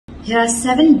Here are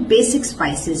 7 basic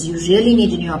spices you really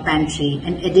need in your pantry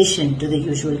in addition to the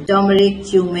usual turmeric,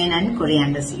 cumin and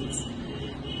coriander seeds.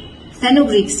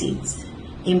 Fenugreek seeds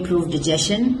improve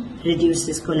digestion,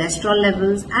 reduces cholesterol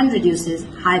levels and reduces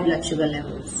high blood sugar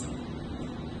levels.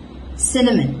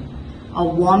 Cinnamon, a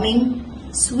warming,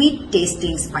 sweet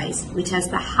tasting spice which has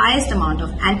the highest amount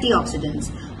of antioxidants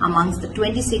amongst the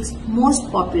 26 most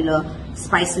popular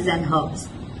spices and herbs,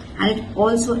 and it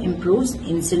also improves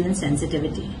insulin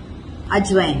sensitivity.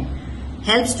 Ajwain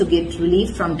helps to give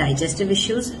relief from digestive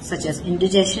issues such as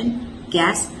indigestion,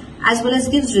 gas, as well as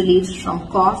gives relief from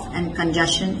cough and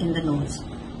congestion in the nose.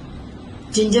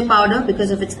 Ginger powder,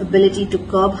 because of its ability to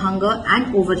curb hunger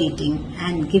and overeating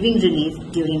and giving relief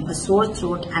during a sore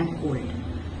throat and cold.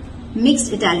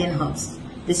 Mixed Italian herbs.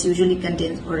 This usually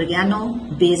contains oregano,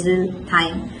 basil,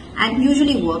 thyme and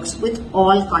usually works with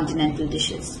all continental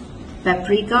dishes.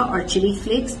 Paprika or chili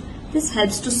flakes. This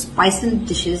helps to spice in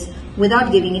dishes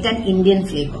without giving it an Indian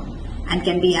flavor and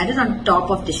can be added on top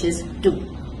of dishes too.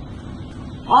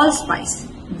 Allspice.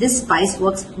 This spice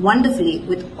works wonderfully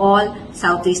with all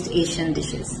Southeast Asian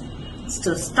dishes.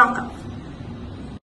 So stock up.